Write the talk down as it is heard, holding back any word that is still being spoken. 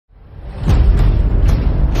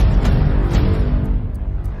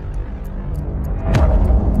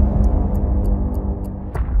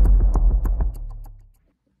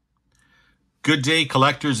Good day,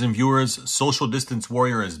 collectors and viewers. Social Distance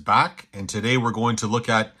Warrior is back, and today we're going to look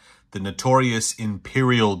at the notorious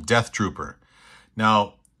Imperial Death Trooper.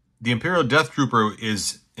 Now, the Imperial Death Trooper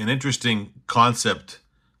is an interesting concept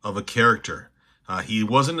of a character. He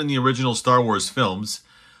wasn't in the original Star Wars films,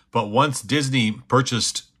 but once Disney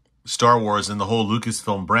purchased Star Wars and the whole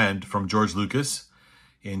Lucasfilm brand from George Lucas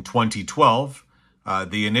in 2012,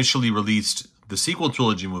 they initially released the sequel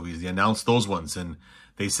trilogy movies. They announced those ones, and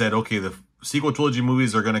they said, okay, the sequel trilogy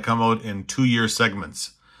movies are going to come out in 2-year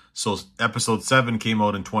segments. So episode 7 came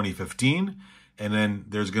out in 2015, and then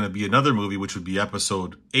there's going to be another movie, which would be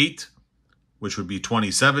episode 8, which would be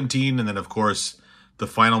 2017, and then, of course, the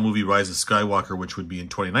final movie, Rise of Skywalker, which would be in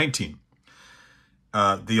 2019.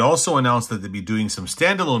 They also announced that they'd be doing some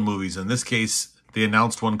standalone movies. In this case, they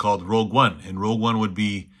announced one called Rogue One, and Rogue One would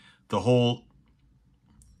be the whole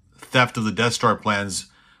theft of the Death Star plans,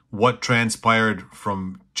 what transpired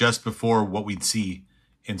from just before what we'd see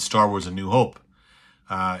in Star Wars A New Hope.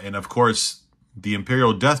 And of course, the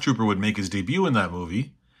Imperial Death Trooper would make his debut in that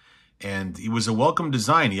movie, and he was a welcome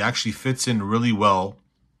design. He actually fits in really well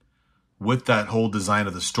with that whole design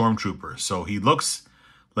of the Stormtrooper. So he looks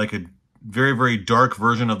like a very, very dark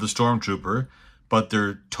version of the Stormtrooper, but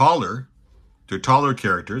they're taller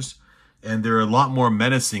characters, and they're a lot more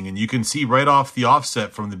menacing. And you can see right off the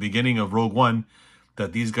offset from the beginning of Rogue One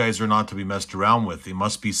that these guys are not to be messed around with. They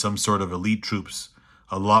must be some sort of elite troops,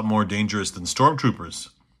 a lot more dangerous than stormtroopers.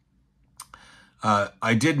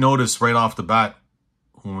 I did notice right off the bat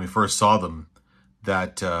when we first saw them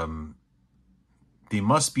that they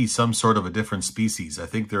must be some sort of a different species. I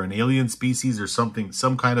think they're an alien species or something,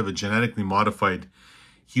 some kind of a genetically modified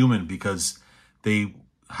human, because they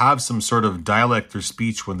have some sort of dialect or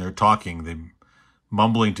speech when they're talking. They're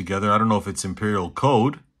mumbling together. I don't know if it's Imperial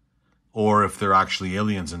code or if they're actually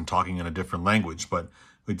aliens and talking in a different language. But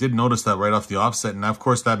we did notice that right off the offset. And of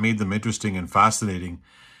course, that made them interesting and fascinating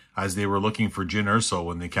as they were looking for Jyn Erso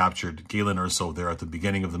when they captured Galen Erso there at the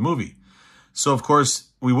beginning of the movie. So, of course,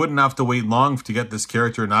 we wouldn't have to wait long to get this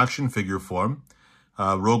character in action figure form.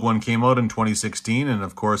 Rogue One came out in 2016. And,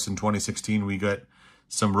 of course, in 2016, we got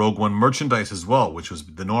some Rogue One merchandise as well, which was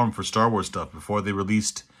the norm for Star Wars stuff. Before they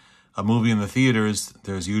released a movie in the theaters,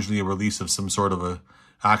 there's usually a release of some sort of a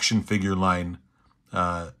action figure line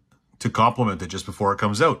to complement it just before it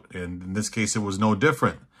comes out. And in this case, it was no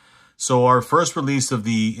different. So our first release of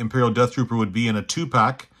the Imperial Death Trooper would be in a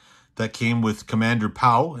 2-pack that came with Commander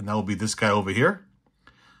Pow, and that will be this guy over here.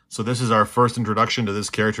 So this is our first introduction to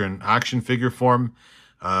this character in action figure form.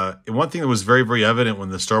 And one thing that was very, very evident when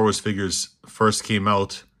the Star Wars figures first came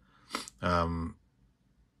out,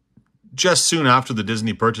 just soon after the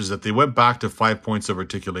Disney purchase, that they went back to 5 points of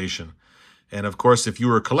articulation. And of course, if you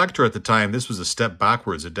were a collector at the time, this was a step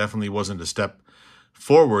backwards. It definitely wasn't a step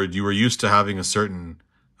forward. You were used to having a certain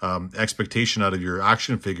expectation out of your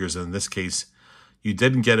action figures. And in this case, you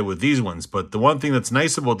didn't get it with these ones. But the one thing that's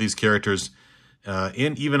nice about these characters,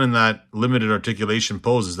 even in that limited articulation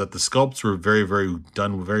pose, is that the sculpts were very, very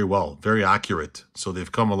done very well, very accurate. So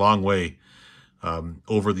they've come a long way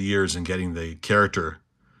over the years in getting the character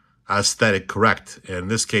aesthetic correct. And in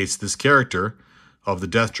this case, this character of the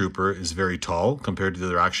Death Trooper is very tall compared to the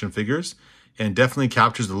other action figures, and definitely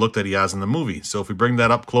captures the look that he has in the movie. So if we bring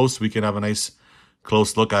that up close, we can have a nice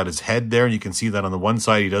close look at his head there. And you can see that on the one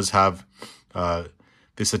side, he does have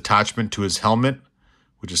this attachment to his helmet,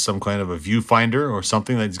 which is some kind of a viewfinder or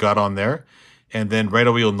something that he's got on there. And then right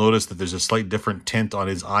away, you'll notice that there's a slight different tint on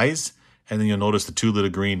his eyes. And then you'll notice the 2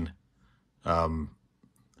 little green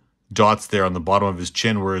dots there on the bottom of his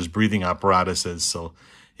chin where his breathing apparatus is. So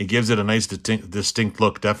it gives it a nice distinct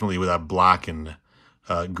look, definitely with that black and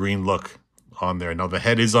green look on there. Now, the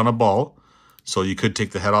head is on a ball, so you could take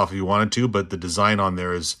the head off if you wanted to, but the design on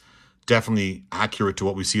there is definitely accurate to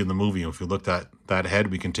what we see in the movie. If we looked at that head,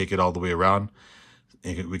 we can take it all the way around.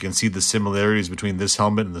 We can see the similarities between this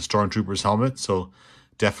helmet and the Stormtrooper's helmet, so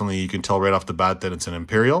definitely you can tell right off the bat that it's an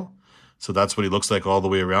Imperial. So that's what he looks like all the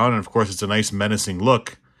way around. And, of course, it's a nice menacing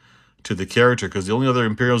look to the character, because the only other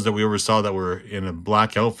Imperials that we ever saw that were in a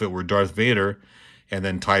black outfit were Darth Vader, and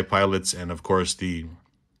then TIE pilots, and of course the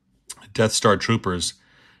Death Star troopers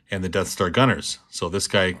and the Death Star gunners. So this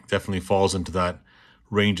guy definitely falls into that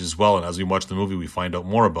range as well, and as we watch the movie, we find out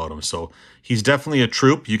more about him. So he's definitely a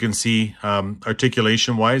troop. You can see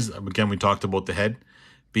articulation wise, again, we talked about the head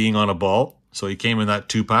being on a ball, so he came in that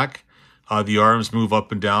 2-pack. The arms move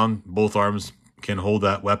up and down. Both arms can hold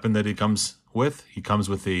that weapon that he comes with. He comes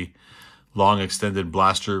with a long extended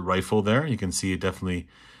blaster rifle there. You can see it definitely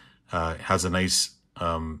has a nice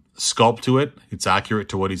sculpt to it. It's accurate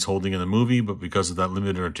to what he's holding in the movie, but because of that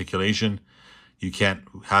limited articulation, you can't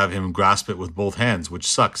have him grasp it with both hands, which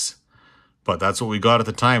sucks. But that's what we got at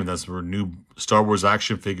the time. That's were new Star Wars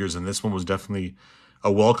action figures, and this one was definitely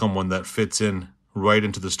a welcome one that fits in right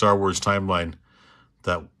into the Star Wars timeline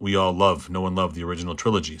that we all love. No one loved the original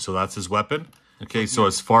trilogy. So that's his weapon. Okay, so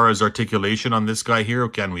as far as articulation on this guy here,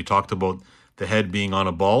 again, we talked about the head being on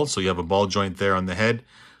a ball. So you have a ball joint there on the head.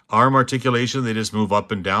 Arm articulation, they just move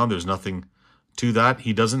up and down. There's nothing to that.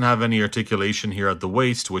 He doesn't have any articulation here at the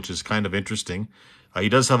waist, which is kind of interesting. He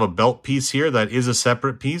does have a belt piece here that is a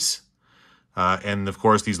separate piece. And of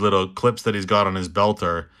course, these little clips that he's got on his belt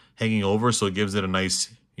are hanging over. So it gives it a nice,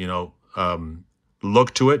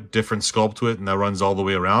 look to it, different sculpt to it. And that runs all the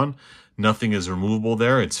way around. Nothing is removable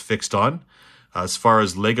there. It's fixed on. As far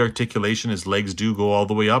as leg articulation, his legs do go all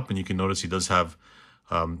the way up. And you can notice he does have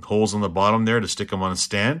holes on the bottom there to stick him on a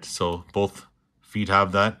stand. So both feet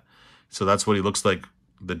have that. So that's what he looks like,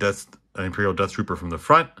 the Imperial Death Trooper from the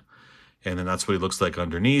front. And then that's what he looks like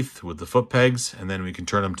underneath with the foot pegs. And then we can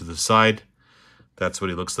turn him to the side. That's what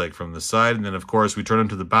he looks like from the side. And then, of course, we turn him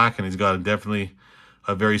to the back, and he's got definitely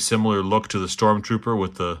a very similar look to the Stormtrooper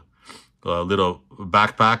with the little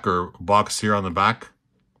backpack or box here on the back.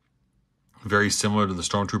 Very similar to the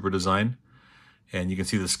Stormtrooper design. And you can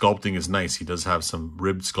see the sculpting is nice. He does have some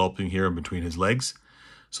ribbed sculpting here in between his legs.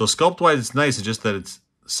 So sculpt-wise, it's nice. It's just that it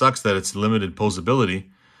sucks that it's limited posability.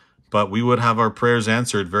 But we would have our prayers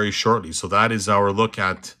answered very shortly. So that is our look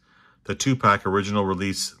at the 2-pack original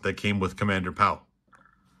release that came with Commander Pow.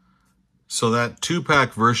 So that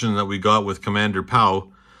 2-pack version that we got with Commander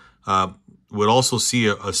Pow would also see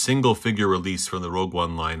a single figure release from the Rogue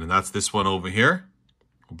One line. And that's this one over here.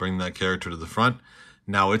 We'll bring that character to the front.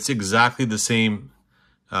 Now, it's exactly the same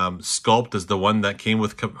sculpt as the one that came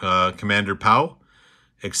with Commander Pow,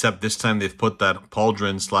 except this time they've put that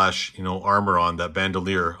pauldron / armor on, that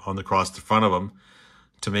bandolier on across the front of him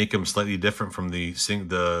to make him slightly different from the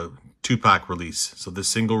 2-pack release. So this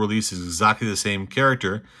single release is exactly the same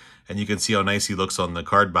character, and you can see how nice he looks on the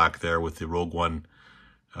card back there with the Rogue One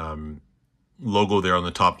logo there on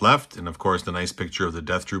the top left, and of course the nice picture of the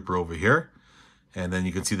Death Trooper over here. And then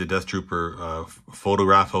you can see the Death Trooper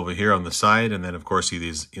photograph over here on the side, and then of course see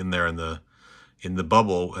these in there in the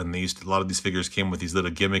bubble. And a lot of these figures came with these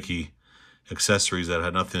little gimmicky accessories that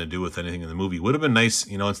had nothing to do with anything in the movie. Would have been nice,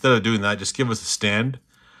 instead of doing that, just give us a stand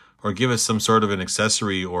or give us some sort of an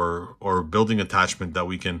accessory or building attachment that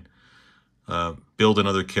we can build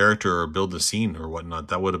another character or build a scene or whatnot.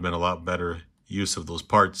 That would have been a lot better use of those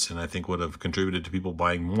parts, and I think would have contributed to people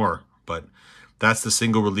buying more. But that's the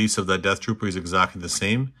single release of that Death Trooper. He's exactly the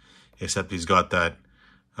same, except he's got that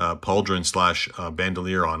pauldron /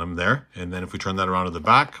 bandolier on him there. And then if we turn that around to the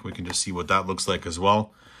back, we can just see what that looks like as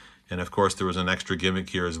well. And of course, there was an extra gimmick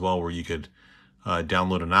here as well where you could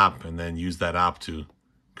download an app and then use that app to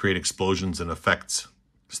create explosions and effects,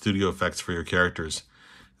 studio effects for your characters.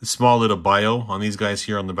 The small little bio on these guys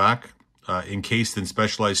here on the back. Encased in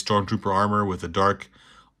specialized Stormtrooper armor with a dark,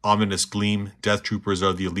 ominous gleam, Death Troopers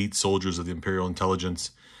are the elite soldiers of the Imperial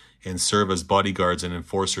Intelligence and serve as bodyguards and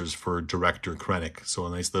enforcers for Director Krennic. So a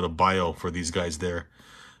nice little bio for these guys there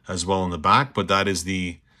as well in the back. But that is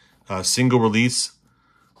the single release,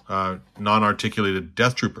 non-articulated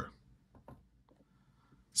Death Trooper.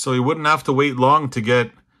 So you wouldn't have to wait long to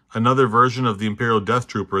get another version of the Imperial Death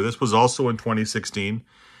Trooper. This was also in 2016.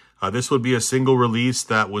 This would be a single release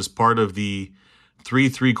that was part of the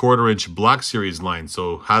 3 3/4-inch Black Series line.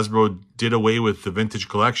 So Hasbro did away with the vintage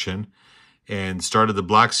collection and started the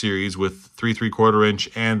Black Series with 3 3/4-inch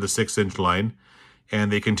and the 6-inch line.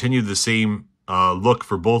 And they continued the same look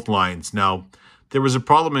for both lines. Now, there was a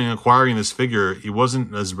problem in acquiring this figure. It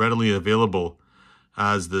wasn't as readily available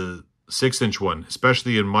as the 6-inch one,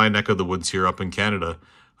 especially in my neck of the woods here up in Canada.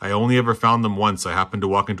 I only ever found them once. I happened to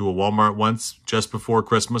walk into a Walmart once just before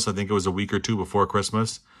Christmas. I think it was a week or two before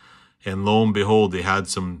Christmas. And lo and behold, they had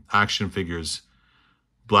some action figures,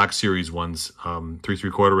 Black Series ones, 3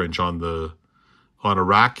 3/4-inch on a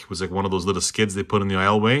rack. It was like one of those little skids they put in the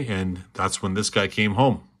aisleway, and that's when this guy came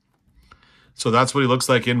home. So that's what he looks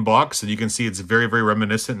like in box, and you can see it's very, very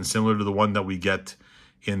reminiscent and similar to the one that we get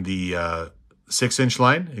in the 6-inch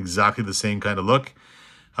line. Exactly the same kind of look.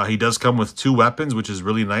 He does come with 2 weapons, which is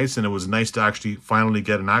really nice, and it was nice to actually finally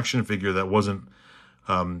get an action figure that wasn't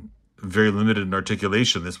very limited in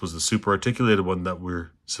articulation. This was the super articulated one that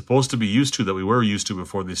we're supposed to be used to, that we were used to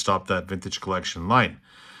before they stopped that vintage collection line.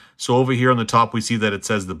 So over here on the top, we see that it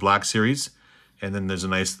says the Black Series, and then there's a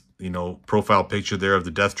nice, profile picture there of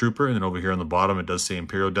the Death Trooper. And then over here on the bottom, it does say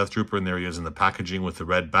Imperial Death Trooper, and there he is in the packaging with the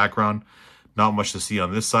red background. Not much to see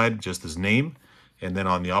on this side, just his name. And then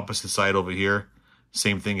on the opposite side over here,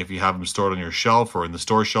 Same thing if you have them stored on your shelf or in the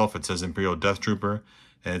store shelf, it says Imperial Death Trooper,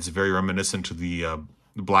 and it's very reminiscent to the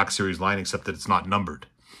Black Series line, except that it's not numbered.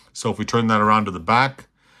 So if we turn that around to the back,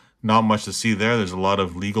 not much to see there. There's a lot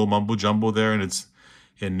of legal mumbo jumbo there, and it's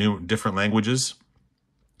in different languages,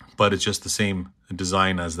 but it's just the same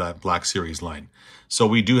design as that Black Series line. So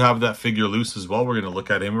we do have that figure loose as well. We're going to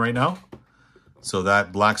look at him right now. So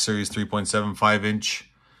that Black Series 3.75 inch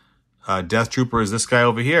Death Trooper is this guy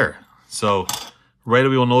over here. So right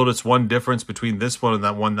away, we'll notice one difference between this one and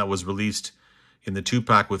that one that was released in the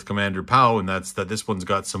 2-pack with Commander Pow, and that's that this one's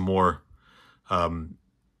got some more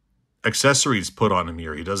accessories put on him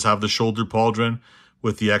here. He does have the shoulder pauldron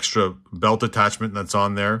with the extra belt attachment that's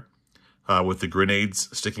on there with the grenades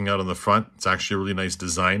sticking out on the front. It's actually a really nice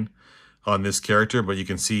design on this character, but you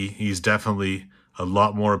can see he's definitely a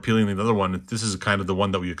lot more appealing than the other one. This is kind of the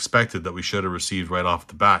one that we expected, that we should have received right off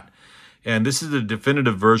the bat. And this is the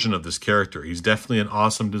definitive version of this character. He's definitely an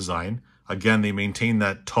awesome design. Again, they maintain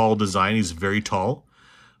that tall design. He's very tall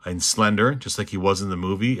and slender, just like he was in the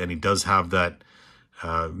movie. And he does have that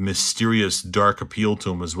mysterious, dark appeal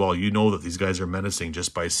to him as well. You know that these guys are menacing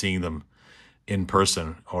just by seeing them in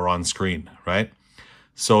person or on screen, right?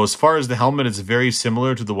 So as far as the helmet, it's very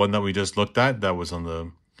similar to the one that we just looked at. That was on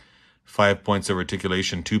the 5 points of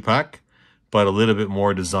articulation 2-pack, but a little bit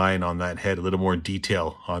more design on that head, a little more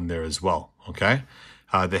detail on there as well, okay?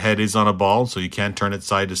 The head is on a ball, so you can turn it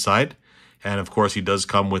side to side. And of course, he does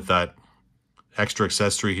come with that extra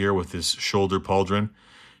accessory here with his shoulder pauldron.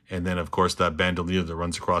 And then, of course, that bandolier that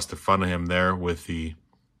runs across the front of him there with the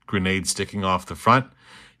grenade sticking off the front.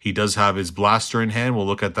 He does have his blaster in hand. We'll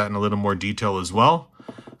look at that in a little more detail as well.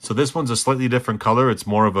 So this one's a slightly different color. It's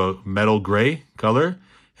more of a metal gray color,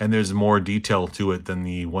 and there's more detail to it than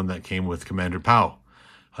the one that came with Commander Pow.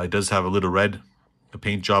 It does have a little red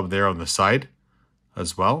paint job there on the side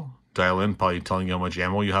as well. Dial in, probably telling you how much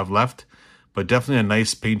ammo you have left. But definitely a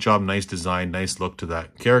nice paint job, nice design, nice look to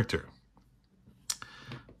that character.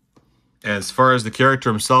 As far as the character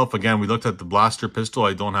himself, again, we looked at the blaster pistol.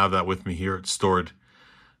 I don't have that with me here. It's stored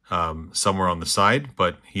somewhere on the side,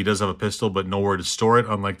 but he does have a pistol, but nowhere to store it,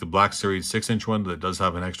 unlike the Black Series 6-inch one that does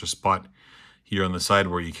have an extra spot here on the side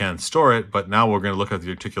where you can store it. But now we're going to look at the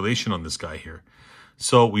articulation on this guy here.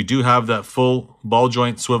 So we do have that full ball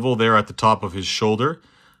joint swivel there at the top of his shoulder.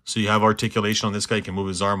 So you have articulation on this guy. You can move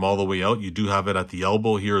his arm all the way out. You do have it at the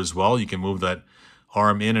elbow here as well. You can move that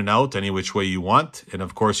arm in and out any which way you want. And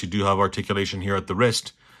of course, you do have articulation here at the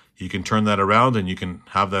wrist. You can turn that around and you can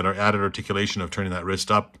have that added articulation of turning that wrist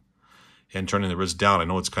up and turning the wrist down. I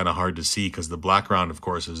know it's kind of hard to see because the background, of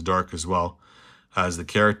course, is dark as well as the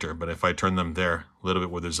character. But if I turn them there a little bit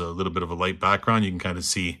where there's a little bit of a light background, you can kind of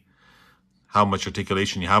see how much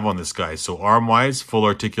articulation you have on this guy. So arm-wise, full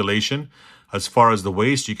articulation. As far as the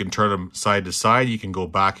waist, you can turn them side to side. You can go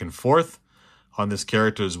back and forth on this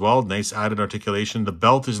character as well. Nice added articulation. The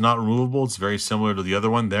belt is not removable. It's very similar to the other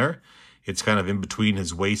one there. It's kind of in between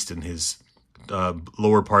his waist and his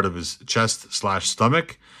lower part of his chest /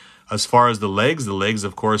 stomach. As far as the legs,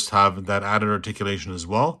 of course, have that added articulation as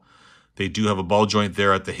well. They do have a ball joint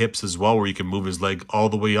there at the hips as well, where you can move his leg all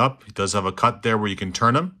the way up. He does have a cut there where you can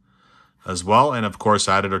turn him as well. And of course,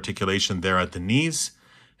 added articulation there at the knees,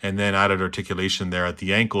 and then added articulation there at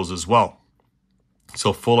the ankles as well.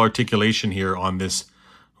 So full articulation here on this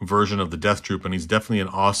version of the Death Troop, and he's definitely an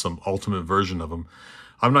awesome ultimate version of him.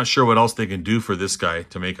 I'm not sure what else they can do for this guy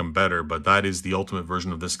to make him better, but that is the ultimate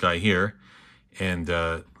version of this guy here. And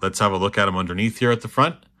let's have a look at him underneath here at the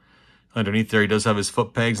front. Underneath there, he does have his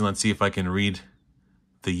foot pegs, and let's see if I can read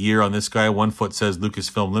the year on this guy. One foot says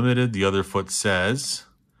Lucasfilm Limited. The other foot says,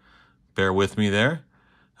 bear with me there,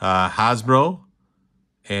 Hasbro.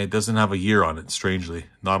 And it doesn't have a year on it, strangely.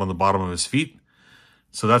 Not on the bottom of his feet.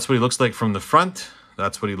 So that's what he looks like from the front.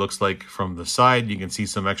 That's what he looks like from the side. You can see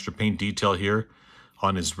some extra paint detail here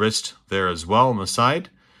on his wrist there as well on the side.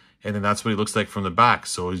 And then that's what he looks like from the back.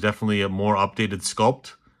 So he's definitely a more updated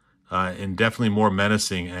sculpt and definitely more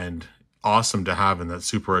menacing and awesome to have in that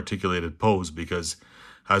super articulated pose, because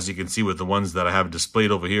as you can see with the ones that I have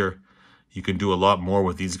displayed over here, you can do a lot more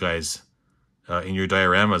with these guys in your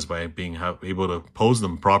dioramas by being able to pose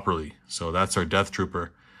them properly. So that's our Death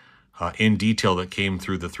Trooper in detail that came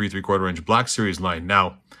through the 3 3/4 inch Black Series line.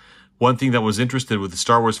 Now, one thing that was interested with the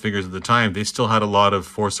Star Wars figures at the time, they still had a lot of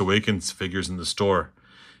Force Awakens figures in the store.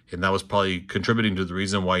 And that was probably contributing to the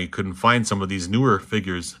reason why you couldn't find some of these newer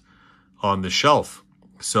figures on the shelf.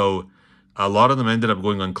 So a lot of them ended up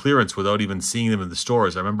going on clearance without even seeing them in the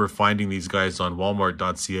stores. I remember finding these guys on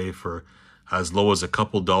Walmart.ca for as low as a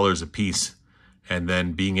couple dollars a piece, and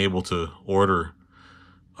then being able to order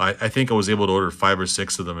I think I was able to order 5 or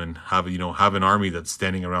 6 of them and have, have an army that's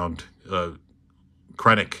standing around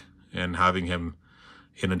Krennic and having him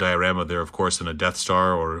in a diorama there, of course, in a Death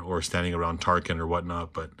Star or standing around Tarkin or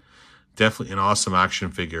whatnot. But definitely an awesome action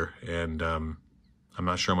figure, and I'm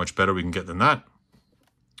not sure how much better we can get than that.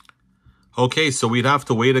 Okay, so we'd have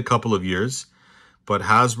to wait a couple of years, but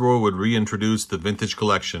Hasbro would reintroduce the vintage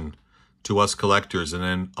collection to us collectors. And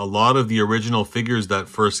then a lot of the original figures that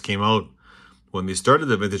first came out when they started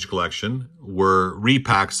the vintage collection were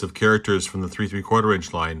repacks of characters from the 3 3/4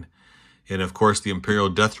 inch line. And of course, the Imperial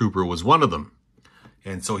Death Trooper was one of them.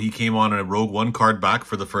 And so he came on a Rogue One card back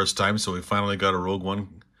for the first time. So we finally got a Rogue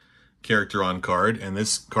One character on card. And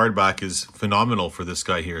this card back is phenomenal for this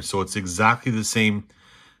guy here. So it's exactly the same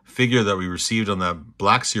figure that we received on that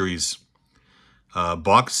Black Series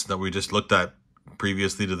box that we just looked at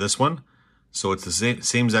previously to this one. So it's the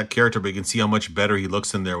same exact character, but you can see how much better he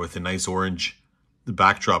looks in there with a nice orange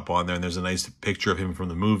backdrop on there. And there's a nice picture of him from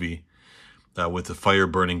the movie with the fire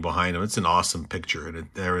burning behind him. It's an awesome picture.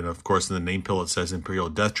 And of course, in the name pill, it says Imperial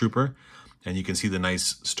Death Trooper. And you can see the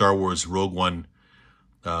nice Star Wars Rogue One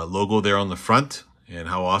logo there on the front. And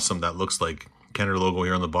how awesome that looks like. Kenner logo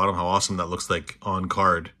here on the bottom. How awesome that looks like on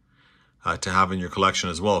card to have in your collection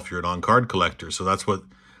as well if you're an on-card collector. So that's what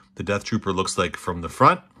the Death Trooper looks like from the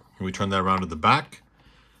front. When we turn that around to the back,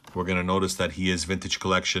 we're going to notice that he is vintage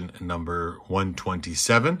collection number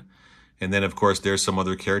 127. And then, of course, there's some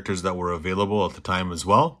other characters that were available at the time as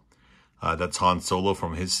well. That's Han Solo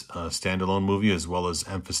from his standalone movie, as well as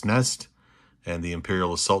Enfys Nest and the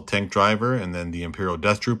Imperial Assault Tank Driver, and then the Imperial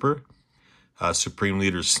Death Trooper, Supreme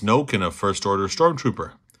Leader Snoke, and a First Order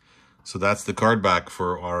Stormtrooper. So that's the card back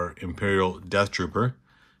for our Imperial Death Trooper.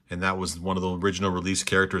 And that was one of the original release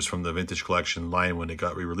characters from the Vintage Collection line when it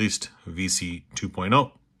got re-released, VC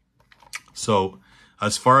 2.0. So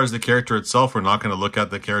as far as the character itself, we're not going to look at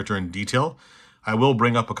the character in detail. I will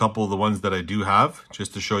bring up a couple of the ones that I do have,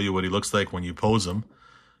 just to show you what he looks like when you pose him.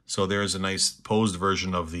 So there's a nice posed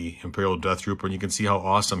version of the Imperial Death Trooper, and you can see how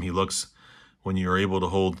awesome he looks when you're able to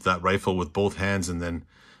hold that rifle with both hands and then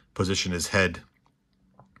position his head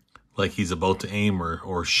like he's about to aim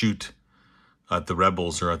or shoot at the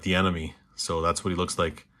rebels or at the enemy. So that's what he looks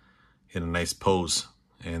like in a nice pose.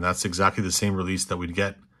 And that's exactly the same release that we'd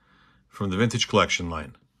get from the Vintage Collection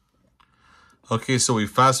line. Okay, so we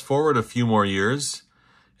fast forward a few more years,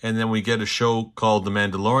 and then we get a show called The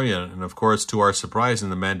Mandalorian. And of course, to our surprise in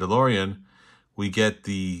The Mandalorian, we get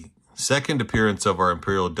the second appearance of our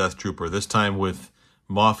Imperial Death Trooper, this time with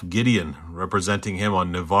Moff Gideon, representing him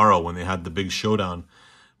on Nevarro when they had the big showdown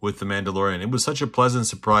with the Mandalorian. It was such a pleasant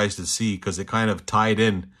surprise to see because it kind of tied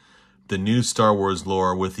in the new Star Wars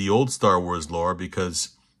lore with the old Star Wars lore,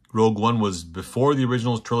 because Rogue One was before the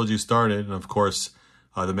original trilogy started, and of course,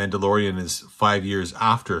 The Mandalorian is 5 years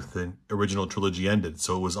after the original trilogy ended.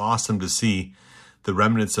 So it was awesome to see the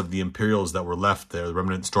remnants of the Imperials that were left there, the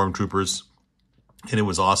remnant stormtroopers. And it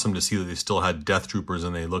was awesome to see that they still had Death Troopers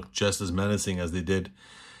and they looked just as menacing as they did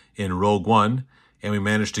in Rogue One. And we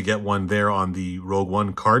managed to get one there on the Rogue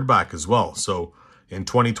One card back as well. So in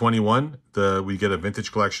 2021, we get a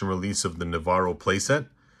Vintage Collection release of the Nevarro playset.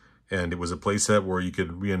 And it was a playset where you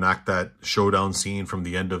could reenact that showdown scene from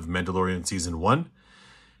the end of Mandalorian Season 1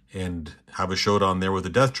 and have a showdown there with the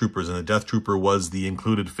Death Troopers. And the Death Trooper was the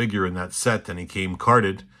included figure in that set, and he came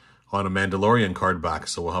carded on a Mandalorian card back.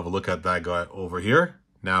 So we'll have a look at that guy over here.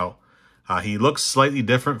 Now, he looks slightly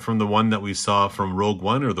different from the one that we saw from Rogue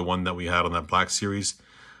One, or the one that we had on that Black Series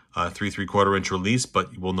 3 3/4 inch release,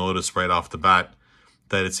 but you will notice right off the bat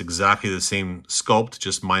that it's exactly the same sculpt,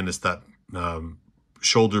 just minus that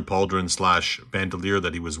shoulder pauldron / bandolier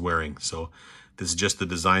that he was wearing. So this is just the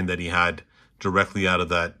design that he had directly out of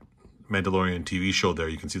that Mandalorian TV show there.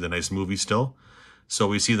 You can see the nice movie still. So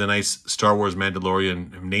we see the nice Star Wars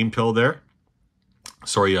Mandalorian name pill there.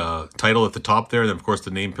 Sorry, title at the top there. And of course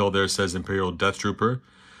the name pill there says Imperial Death Trooper,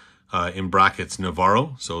 in brackets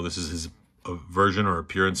Nevarro. So this is his version or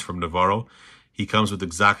appearance from Nevarro. He comes with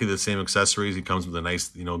exactly the same accessories. He comes with a nice,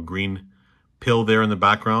 green pill there in the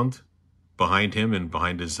background behind him and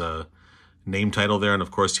behind his name title there. And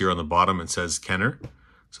of course here on the bottom it says Kenner.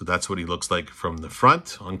 So that's what he looks like from the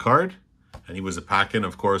front on card. And he was a pack-in,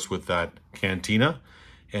 of course, with that cantina.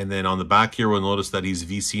 And then on the back here, we'll notice that he's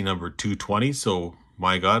VC number 220. So,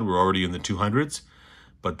 my God, we're already in the 200s.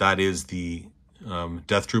 But that is the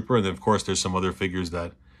Death Trooper. And then, of course, there's some other figures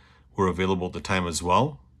that were available at the time as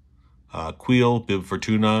well. Queel, Bib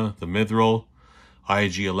Fortuna, the Mithril,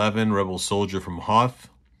 IG-11, Rebel Soldier from Hoth,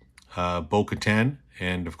 Bo-Katan,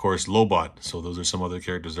 and, of course, Lobot. So those are some other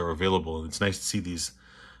characters that are available. And it's nice to see these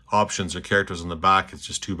options or characters on the back. It's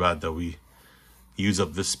just too bad that we use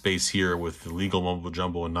up this space here with the legal mumbo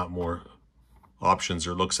jumbo and not more options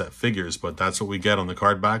or looks at figures. But that's what we get on the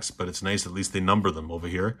card backs. But it's nice, at least they number them over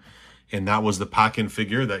here. And that was the pack-in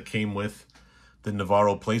figure that came with the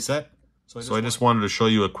Navarro playset. So I just wanted to show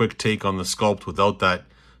you a quick take on the sculpt without that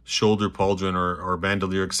shoulder pauldron or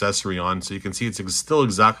bandolier accessory on. So you can see it's still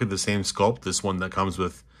exactly the same sculpt, this one that comes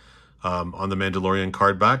with on the Mandalorian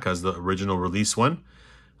card back as the original release one.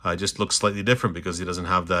 It just looks slightly different because he doesn't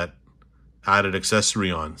have that added accessory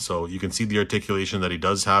on. So you can see the articulation that he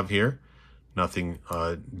does have here. Nothing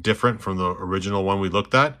different from the original one we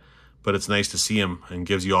looked at, but it's nice to see him and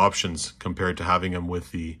gives you options compared to having him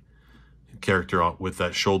with the character with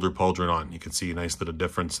that shoulder pauldron on. You can see a nice little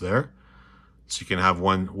difference there. So you can have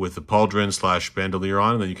one with the pauldron / bandolier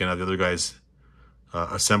on, and then you can have the other guys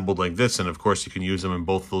assembled like this. And of course you can use them in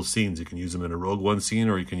both those scenes. You can use them in a Rogue One scene,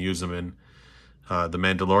 or you can use them in the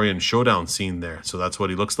Mandalorian showdown scene there. So that's what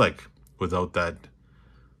he looks like without that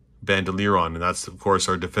bandolier on. And that's of course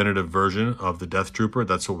our definitive version of the Death Trooper.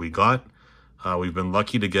 That's what we got. We've been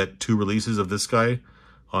lucky to get 2 releases of this guy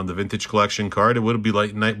on the Vintage Collection card. It would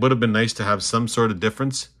have been nice to have some sort of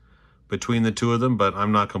difference between the 2 of them, but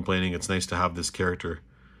I'm not complaining. It's nice to have this character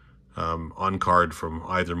on card from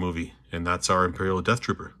either movie, and that's our Imperial Death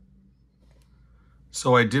Trooper.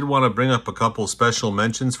 So I did want to bring up a couple special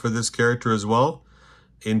mentions for this character as well.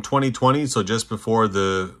 In 2020, so just before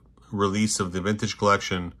the release of the Vintage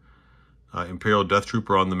Collection Imperial Death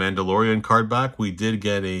Trooper on the Mandalorian card back, we did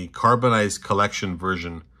get a carbonized collection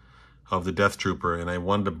version of the Death Trooper, and I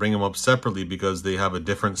wanted to bring them up separately because they have a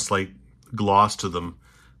different slight gloss to them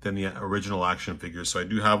than the original action figures. So I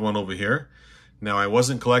do have one over here. Now, I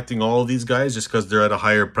wasn't collecting all of these guys just because they're at a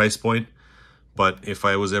higher price point, but if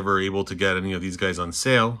I was ever able to get any of these guys on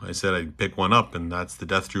sale, I said I'd pick one up, and that's the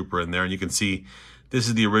Death Trooper in there. And you can see this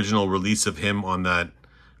is the original release of him on that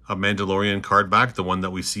Mandalorian card back, the one that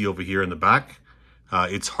we see over here in the back.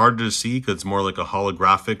 It's harder to see because it's more like a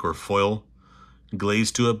holographic or foil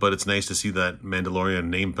glaze to it, but it's nice to see that Mandalorian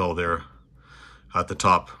name pill there at the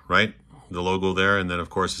top, right? The logo there, and then of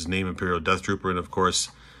course his name, Imperial Death Trooper, and of course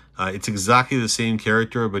it's exactly the same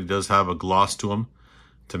character, but he does have a gloss to him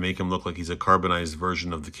to make him look like he's a carbonized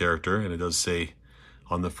version of the character. And it does say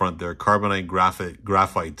on the front there, carbonite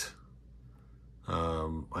graphite.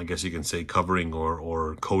 I guess you can say covering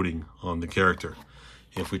or coating on the character.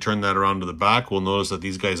 If we turn that around to the back, we'll notice that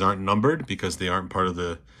these guys aren't numbered because they aren't part of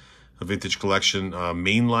the Vintage Collection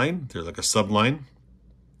main line. They're like a sub-line.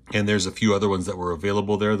 And there's a few other ones that were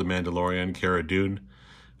available there. The Mandalorian, Cara Dune,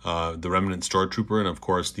 the Remnant Stormtrooper, and of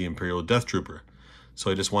course the Imperial Death Trooper.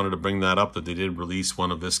 So I just wanted to bring that up, that they did release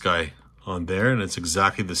one of this guy on there, and it's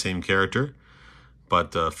exactly the same character,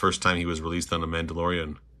 but first time he was released on a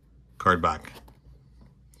Mandalorian card back.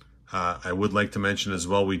 I would like to mention as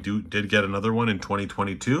well, we did get another one in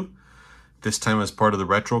 2022. This time as part of the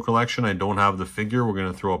Retro Collection. I don't have the figure. We're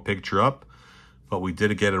going to throw a picture up. But we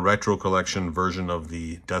did get a Retro Collection version of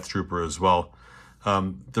the Death Trooper as well.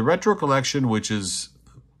 The Retro Collection, which is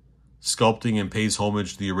sculpting and pays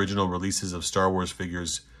homage to the original releases of Star Wars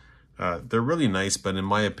figures, they're really nice, but in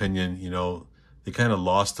my opinion, you know, they kind of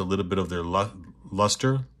lost a little bit of their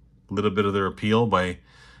luster, a little bit of their appeal by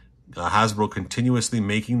Hasbro continuously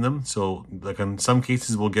making them. So like in some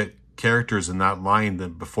cases we'll get characters in that line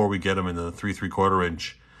that before we get them in the 3 3/4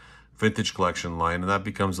 inch Vintage Collection line, and that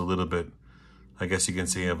becomes a little bit, I guess you can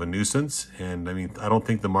say, of a nuisance. And I mean, I don't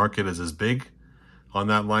think the market is as big on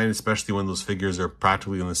that line, especially when those figures are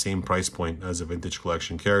practically on the same price point as a Vintage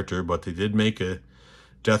Collection character. But they did make a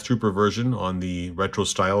Death Trooper version on the retro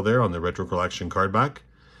style there, on the Retro Collection card back,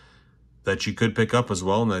 that you could pick up as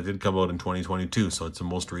well, and that did come out in 2022, so it's the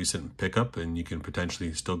most recent pickup, and you can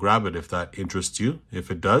potentially still grab it if that interests you.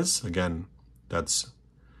 If it does, again, that's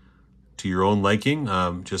to your own liking.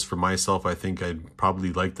 Just for myself, I think I'd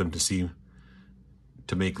probably like them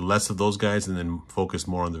to make less of those guys and then focus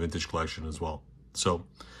more on the Vintage Collection as well. So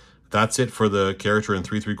that's it for the character in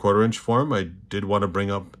 3 3/4 inch form. I did want to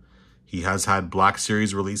bring up, he has had Black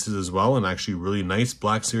Series releases as well, and actually really nice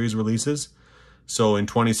Black Series releases. So in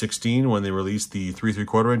 2016, when they released the 3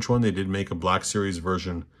 3/4 inch one, they did make a Black Series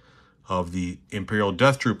version of the Imperial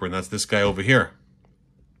Death Trooper, and that's this guy over here.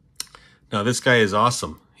 Now this guy is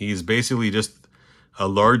awesome. He's basically just a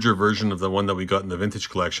larger version of the one that we got in the Vintage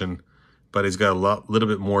Collection, but he's got a little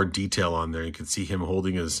bit more detail on there. You can see him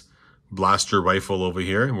holding his blaster rifle over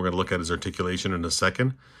here, and we're going to look at his articulation in a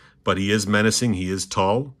second. But he is menacing. He is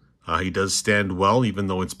tall. He does stand well, even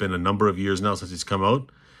though it's been a number of years now since he's come out.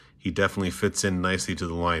 He definitely fits in nicely to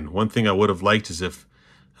the line. One thing I would have liked is if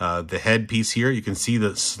the head piece here, you can see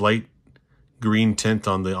the slight green tint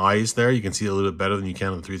on the eyes there. You can see a little bit better than you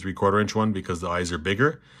can on the 3 3/4 inch one because the eyes are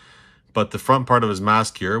bigger. But the front part of his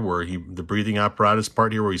mask here, where the breathing apparatus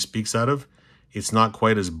part here where he speaks out of, it's not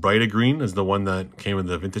quite as bright a green as the one that came in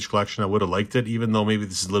the vintage collection. I would have liked it, even though maybe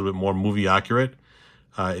this is a little bit more movie accurate.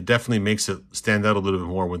 It definitely makes it stand out a little bit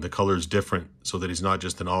more when the color is different, so that he's not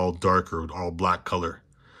just an all dark or all black color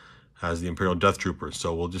as the Imperial Death Trooper.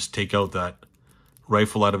 So we'll just take out that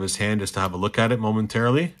rifle out of his hand just to have a look at it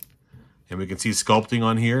momentarily. And we can see sculpting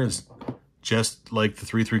on here is just like the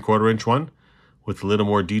 3 3/4 inch one with a little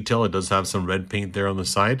more detail. It does have some red paint there on the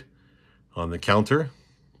side on the counter.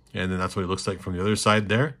 And then that's what it looks like from the other side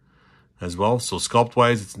there as well. So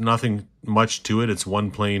sculpt-wise, it's nothing much to it. It's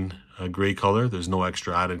one plain gray color. There's no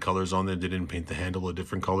extra added colors on there. They didn't paint the handle a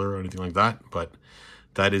different color or anything like that. But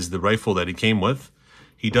that is the rifle that he came with.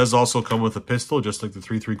 He does also come with a pistol, just like the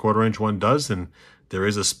 3 3/4 inch one does. And there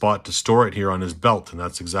is a spot to store it here on his belt. And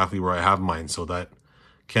that's exactly where I have mine. So that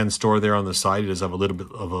can store there on the side. It does have a little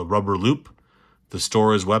bit of a rubber loop to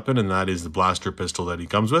store his weapon. And that is the blaster pistol that he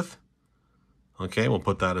comes with. Okay, we'll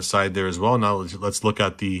put that aside there as well. Now let's look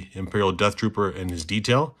at the Imperial Death Trooper and his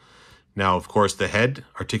detail. Now, of course, the head,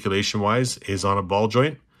 articulation-wise, is on a ball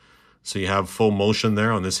joint. So you have full motion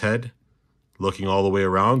there on this head, looking all the way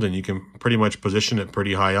around, and you can pretty much position it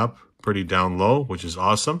pretty high up, pretty down low, which is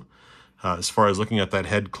awesome. As far as looking at that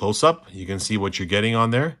head close-up, you can see what you're getting on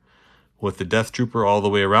there with the Death Trooper all the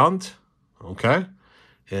way around. Okay,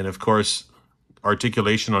 and of course,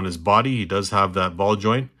 articulation on his body. He does have that ball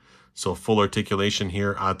joint. So full articulation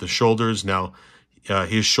here at the shoulders. Now,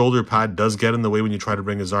 his shoulder pad does get in the way when you try to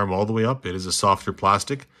bring his arm all the way up. It is a softer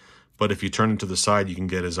plastic, but if you turn it to the side, you can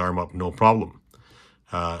get his arm up no problem.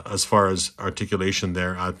 As far as articulation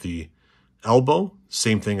there at the elbow,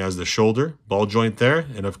 same thing as the shoulder, ball joint there.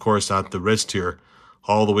 And of course at the wrist here,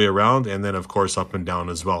 all the way around, and then of course up and down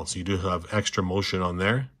as well. So you do have extra motion on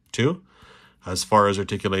there too. As far as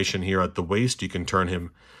articulation here at the waist, you can turn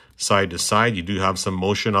him side to side. You do have some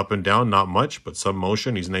motion up and down, not much, but some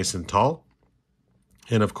motion. He's nice and tall.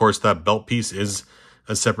 And of course, that belt piece is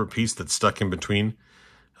a separate piece that's stuck in between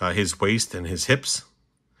his waist and his hips.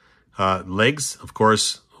 Legs, of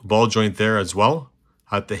course, ball joint there as well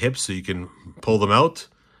at the hips, so you can pull them out.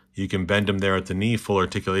 You can bend them there at the knee, full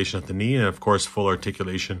articulation at the knee, and of course, full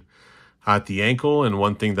articulation at the ankle. And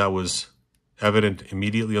one thing that was evident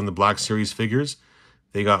immediately on the Black Series figures,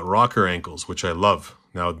 they got rocker ankles, which I love.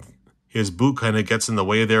 Now, his boot kind of gets in the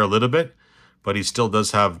way there a little bit, but he still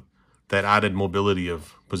does have that added mobility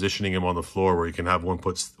of positioning him on the floor where he can have one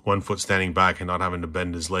foot standing back and not having to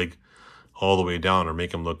bend his leg all the way down or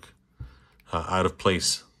make him look out of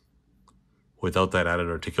place without that added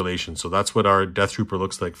articulation. So that's what our Death Trooper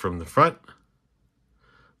looks like from the front.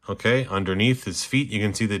 Okay, underneath his feet, you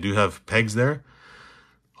can see they do have pegs there.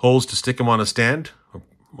 Holes to stick him on a stand.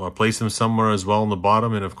 I'll place them somewhere as well on the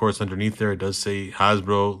bottom. And of course, underneath there, it does say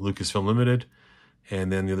Hasbro Lucasfilm Limited.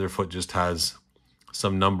 And then the other foot just has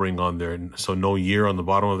some numbering on there. So no year on the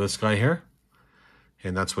bottom of this guy here.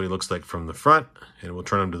 And that's what he looks like from the front. And we'll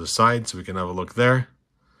turn him to the side so we can have a look there.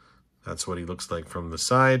 That's what he looks like from the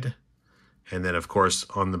side. And then, of course,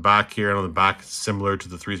 on the back here, and on the back, similar to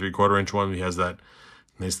the 3 3/4 inch one, he has that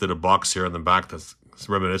nice little box here on the back that's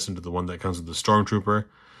reminiscent to the one that comes with the Stormtrooper.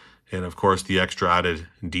 And of course, the extra added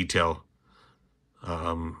detail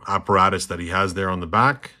apparatus that he has there on the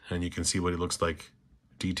back. And you can see what he looks like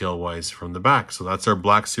detail-wise from the back. So that's our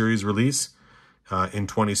Black Series release in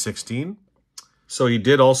 2016. So he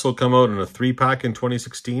did also come out in a 3-pack in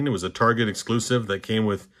 2016. It was a Target exclusive that came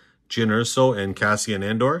with Jyn Erso and Cassian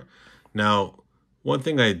Andor. Now, one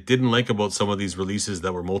thing I didn't like about some of these releases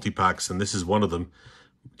that were multi-packs, and this is one of them,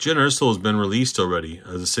 Jyn Erso has been released already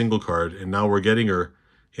as a single card, and now we're getting her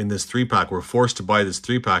in this 3-pack. We're forced to buy this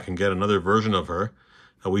 3-pack and get another version of her.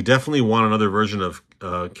 We definitely want another version of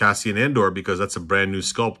Cassian Andor because that's a brand new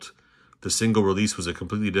sculpt. The single release was a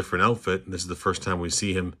completely different outfit, and this is the first time we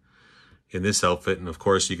see him in this outfit. And of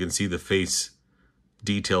course, you can see the face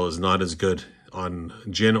detail is not as good on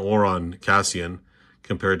Jyn or on Cassian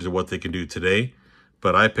compared to what they can do today.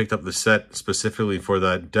 But I picked up the set specifically for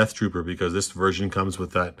that Death Trooper because this version comes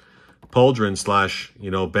with that pauldron slash,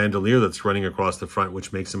 bandolier that's running across the front,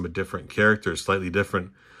 which makes him a different character, slightly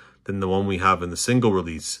different than the one we have in the single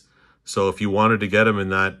release. So if you wanted to get him in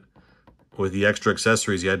that with the extra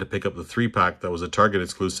accessories, you had to pick up the 3-pack that was a Target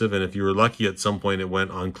exclusive. And if you were lucky, at some point it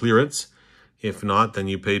went on clearance. If not, then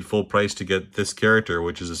you paid full price to get this character,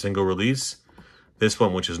 which is a single release, this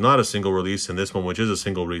one, which is not a single release, and this one, which is a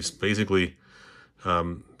single release. Basically,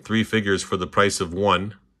 3 figures for the price of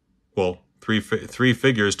 1. Well, three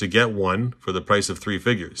figures to get 1 for the price of 3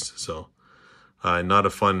 figures. So not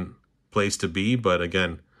a fun place to be, but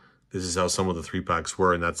again, this is how some of the 3-packs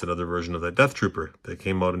were, and that's another version of that Death Trooper that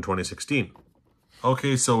came out in 2016.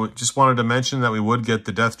 Okay, so just wanted to mention that we would get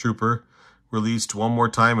the Death Trooper released one more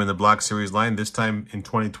time in the Black Series line, this time in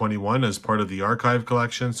 2021 as part of the Archive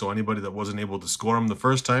Collection. So anybody that wasn't able to score him the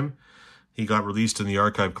first time, he got released in the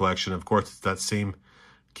Archive Collection. Of course, it's that same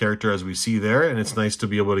character as we see there, and it's nice to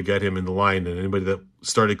be able to get him in the line. And anybody that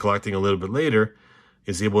started collecting a little bit later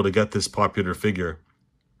is able to get this popular figure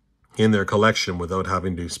in their collection without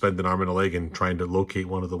having to spend an arm and a leg and trying to locate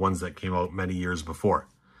one of the ones that came out many years before.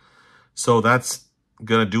 So that's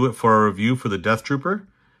going to do it for our review for the Death Trooper.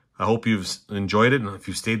 I hope you've enjoyed it, and if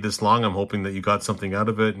you've stayed this long, I'm hoping that you got something out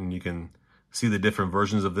of it and you can see the different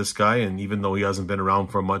versions of this guy. And even though he hasn't been around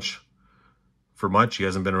for much, he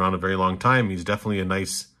hasn't been around a very long time, he's definitely a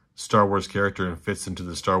nice Star Wars character and fits into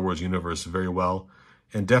the Star Wars universe very well.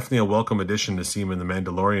 And definitely a welcome addition to see him in the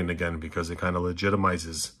Mandalorian again, because it kind of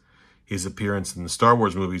legitimizes his appearance in the Star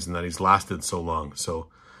Wars movies and that he's lasted so long. So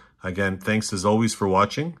again, thanks as always for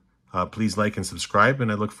watching. Please like and subscribe,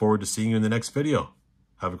 and I look forward to seeing you in the next video.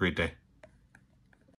 Have a great day.